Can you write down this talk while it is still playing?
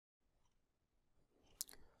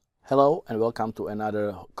Hello and welcome to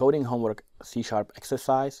another coding homework C#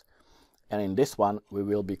 exercise, and in this one we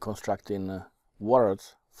will be constructing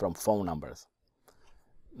words from phone numbers.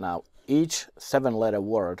 Now each 7-letter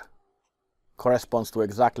word corresponds to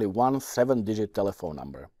exactly one 7-digit telephone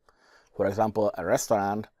number. For example, a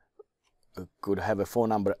restaurant could have a phone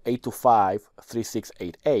number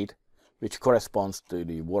 825-3688, which corresponds to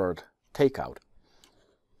the word takeout,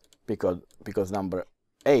 because number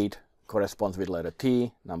 8 corresponds with letter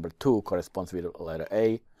T, number 2 corresponds with letter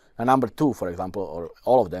A, and number 2, for example, or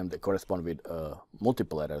all of them, they correspond with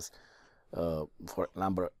multiple letters. For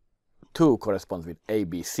number 2 corresponds with A,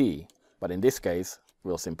 B, C, but in this case,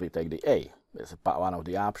 we'll simply take the A. It's one of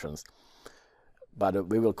the options. But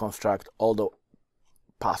we will construct all the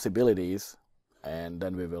possibilities, and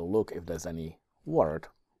then we will look if there's any word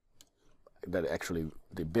that actually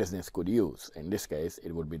the business could use. In this case,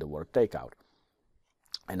 it would be the word takeout.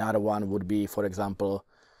 Another one would be, for example,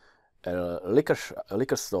 a liquor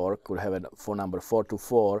store could have a phone number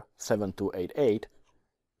 424-7288,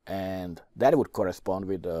 and that would correspond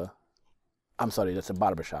with I'm sorry, that's a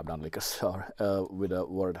barber shop, not liquor store, with the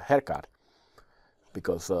word haircut,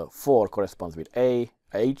 because 4 corresponds with A,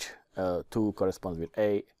 H, 2 corresponds with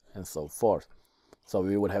A, and so forth. So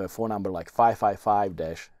we would have a phone number like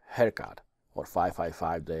 555-haircut or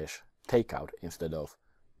 555-takeout instead of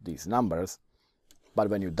these numbers. But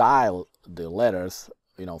when you dial the letters,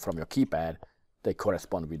 from your keypad, they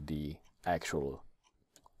correspond with the actual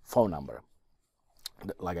phone number.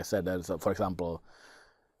 Like I said, there's, for example,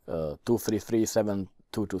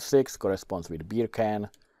 233-7226 corresponds with BEERCAN,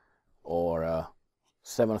 or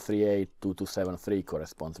 738-2273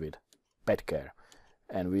 corresponds with pet care.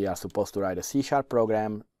 And we are supposed to write a C#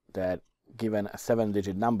 program that, given a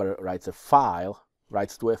 7-digit number, writes to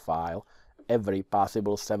a file every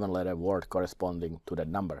possible 7-letter word corresponding to that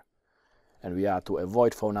number. And we are to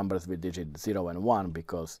avoid phone numbers with digits 0 and 1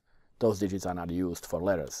 because those digits are not used for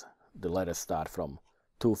letters. The letters start from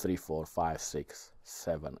 2, 3, 4, 5, 6,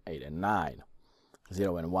 7, 8, and 9.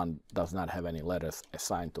 0 and 1 does not have any letters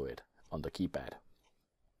assigned to it on the keypad.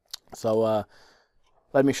 So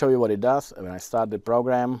let me show you what it does. When I start the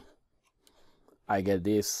program, I get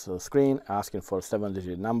this screen asking for a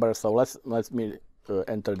 7-digit number. So let me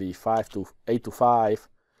enter the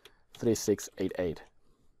 825-3688,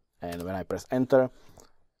 and when I press enter,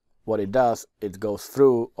 what it does, it goes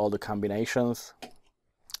through all the combinations,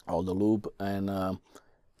 all the loop, and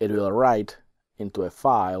it will write into a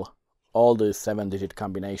file all the 7-digit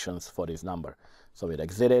combinations for this number. So it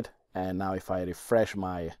exited, and now if I refresh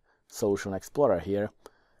my Solution Explorer here,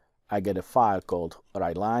 I get a file called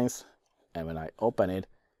write lines, and when I open it,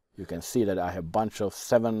 you can see that I have a bunch of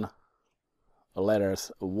 7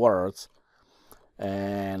 letters words,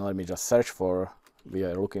 and let me just search for, we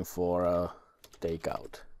are looking for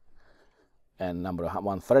takeout, and number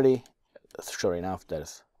 130, sure enough,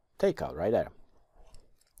 there's takeout right there.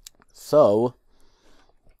 So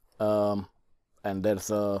and there's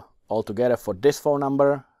altogether for this phone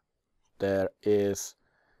number there is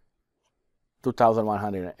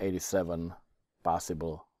 2187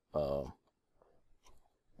 possible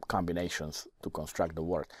combinations to construct the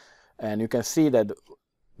word. And you can see that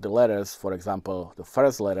the letters, for example, the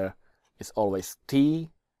first letter is always T,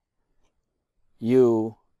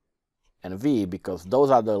 U, and V, because those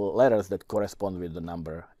are the letters that correspond with the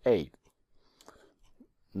number 8.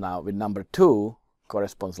 Now with number 2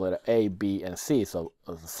 corresponds letter A, B, and C, so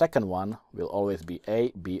the second one will always be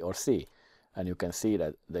A, B, or C. And you can see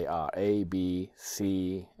that they are A, B,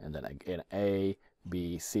 C, and then again A,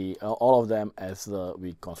 B, C, all of them as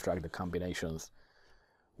we construct the combinations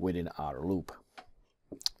within our loop.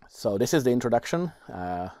 So this is the introduction,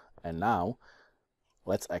 and now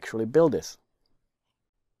let's actually build this.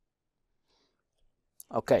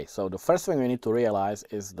 Okay, so the first thing we need to realize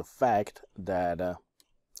is the fact that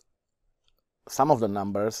some of the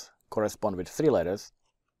numbers correspond with 3 letters,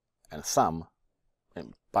 and some,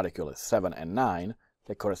 in particular 7 and 9,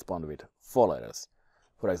 they correspond with 4 letters.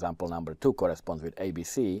 For example, number 2 corresponds with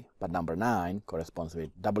ABC, but number 9 corresponds with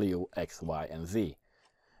W, X, Y, and Z.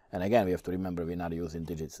 And again, we have to remember we're not using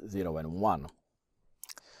digits 0 and 1.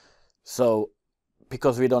 So,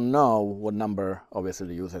 because we don't know what number, obviously,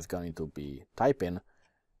 the user is going to be typing,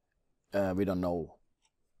 we don't know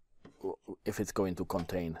if it's going to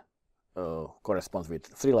contain, corresponds with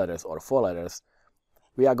 3 letters or 4 letters.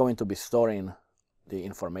 We are going to be storing the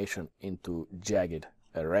information into jagged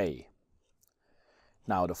array.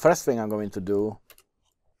 Now, the first thing I'm going to do,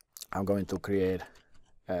 I'm going to create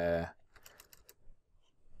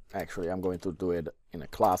actually, I'm going to do it in a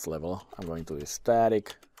class level. I'm going to use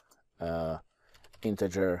static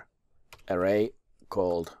integer array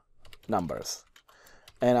called numbers.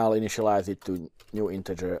 And I'll initialize it to new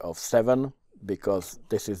integer of 7, because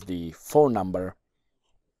this is the phone number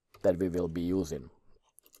that we will be using,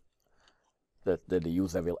 that the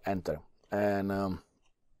user will enter. And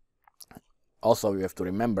also we have to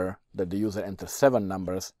remember that the user enters 7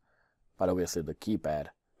 numbers, but obviously the keypad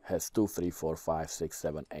has 2, 3, 4, 5, 6,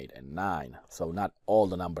 7, 8, and 9. So not all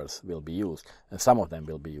the numbers will be used, and some of them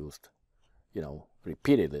will be used, you know,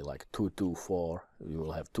 repeatedly, like 2, 2, 4. You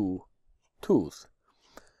will have 2 2s.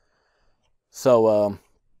 So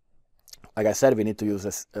like I said, we need to use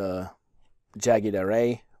this jagged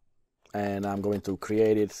array, and I'm going to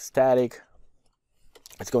create it static.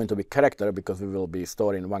 It's going to be character because we will be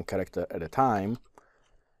storing 1 character at a time,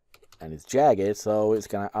 and it's jagged, so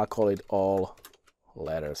I'll call it all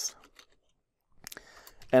letters.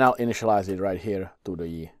 And I'll initialize it right here to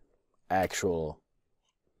the actual,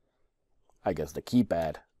 I guess, the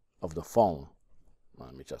keypad of the phone.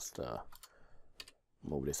 Let me just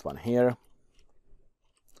move this one here.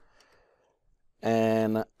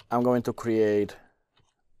 And I'm going to create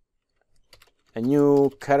a new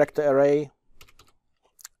character array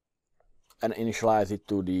and initialize it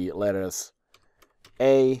to the letters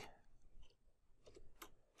A,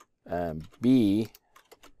 B,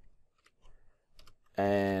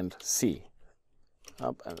 and C.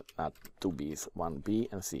 And not 2 B's, 1 B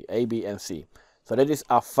and C. A, B, and C. So that is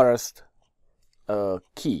our first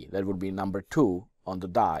key. That would be number 2 on the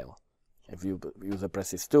dial. If user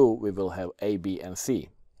presses 2, we will have A, B, and C.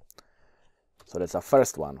 So that's our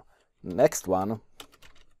first one. Next one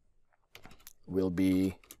will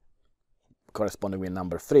be corresponding with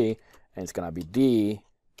number 3, and it's going to be D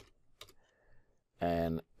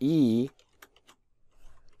and E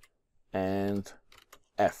and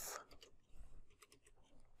F.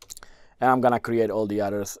 And I'm going to create all the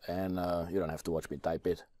others, and you don't have to watch me type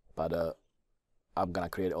it, but I'm going to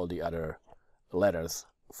create all the other letters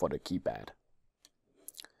for the keypad.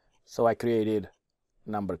 So I created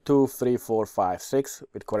number 2, 3, 4, 5, 6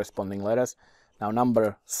 with corresponding letters. Now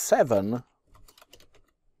number 7,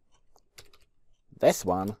 this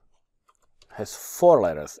one has 4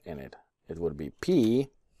 letters in it. It would be P,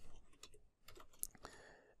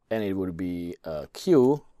 and it would be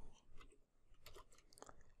Q,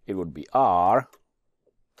 it would be R,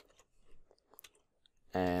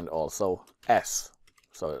 and also S.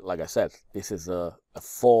 So like I said, this is a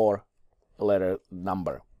 4-letter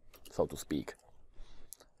number, so to speak.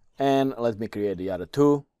 And let me create the other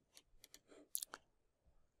 2.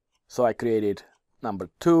 So I created number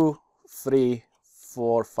 2, 3,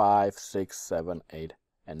 4, 5, 6, 7, 8,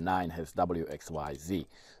 and 9 has W, X, Y, Z.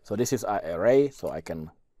 So this is our array, so I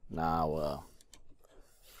can now,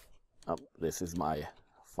 this is my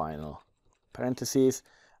final parentheses.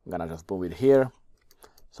 I'm gonna just move it here.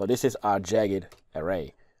 So this is our jagged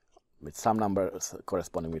array with some numbers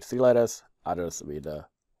corresponding with 3 letters, others with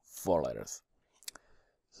 4 letters.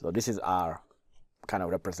 So this is our kind of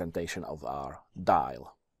representation of our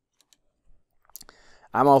dial.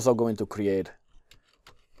 I'm also going to create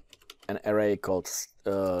an array called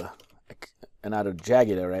another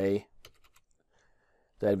jagged array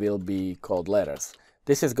that will be called letters.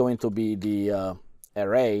 This is going to be the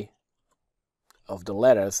array of the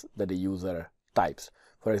letters that the user types.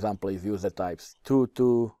 For example, if user types 2,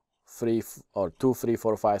 2, 3, or 2, 3,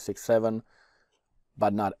 4, 5, 6, 7,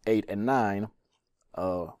 but not 8 and 9,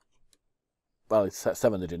 well, it's a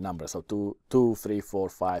 7-digit number, so 2, 3, 4,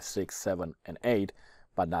 5, 6, 7, and 8,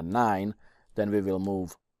 but not 9, then we will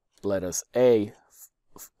move letters A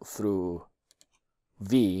through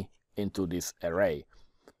V into this array.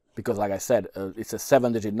 Because like I said, it's a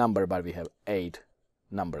 7-digit number, but we have 8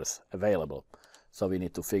 numbers available. So we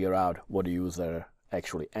need to figure out what the user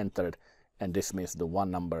actually entered and dismiss the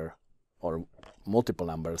one number or multiple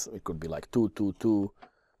numbers. It could be like 2, 2, 2,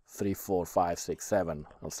 3, 4, 5, 6, 7,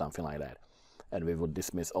 or something like that. And we would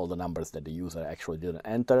dismiss all the numbers that the user actually didn't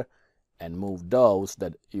enter and move those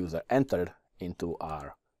that user entered into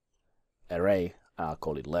our array. I'll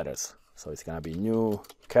call it letters. So it's going to be new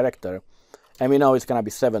character. And we know it's going to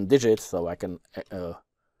be 7 digits, so I can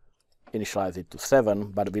initialize it to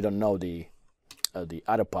 7, but we don't know the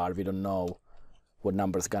other part. We don't know what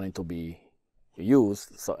number is going to be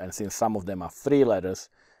used. So, and since some of them are 3 letters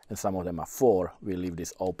and some of them are 4, we leave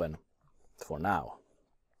this open for now.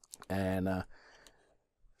 And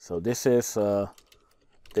so this is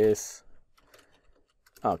this.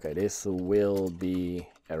 Okay, this will be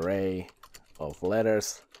array of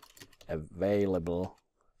letters available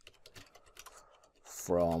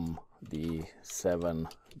from the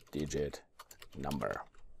 7-digit number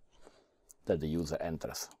that the user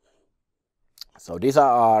enters. So these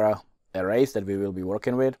are our arrays that we will be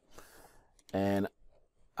working with. and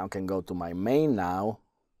I can go to my main now,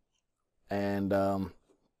 and let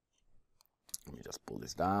me just pull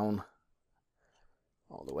this down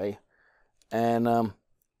all the way, and I'm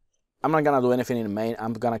not gonna do anything in main.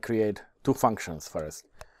 I'm gonna create two functions first.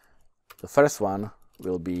 The first one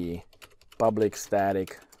will be public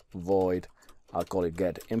static void, I'll call it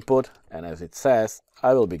get input, and as it says,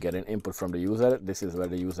 I will be getting input from the user. This is where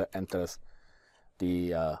the user enters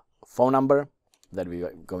the phone number that we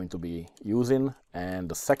are going to be using. And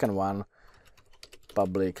the second one,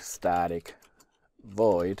 public static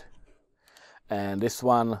void, and this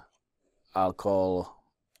one I'll call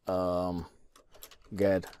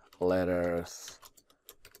get letters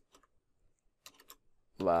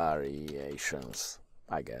variations,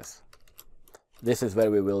 I guess. This is where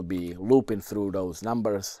we will be looping through those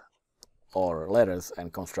numbers or letters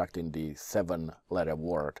and constructing the 7-letter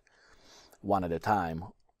word one at a time,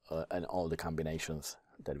 and all the combinations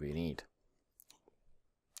that we need.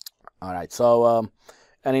 All right, so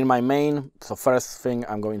and in my main, so first thing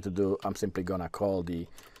I'm going to do, I'm simply gonna call the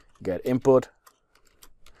get input,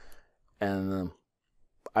 and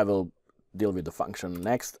I will deal with the function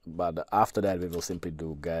next, but after that we will simply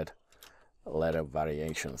do get letter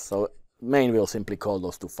variations. So main will simply call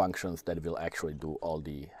those two functions that will actually do all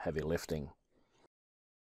the heavy lifting.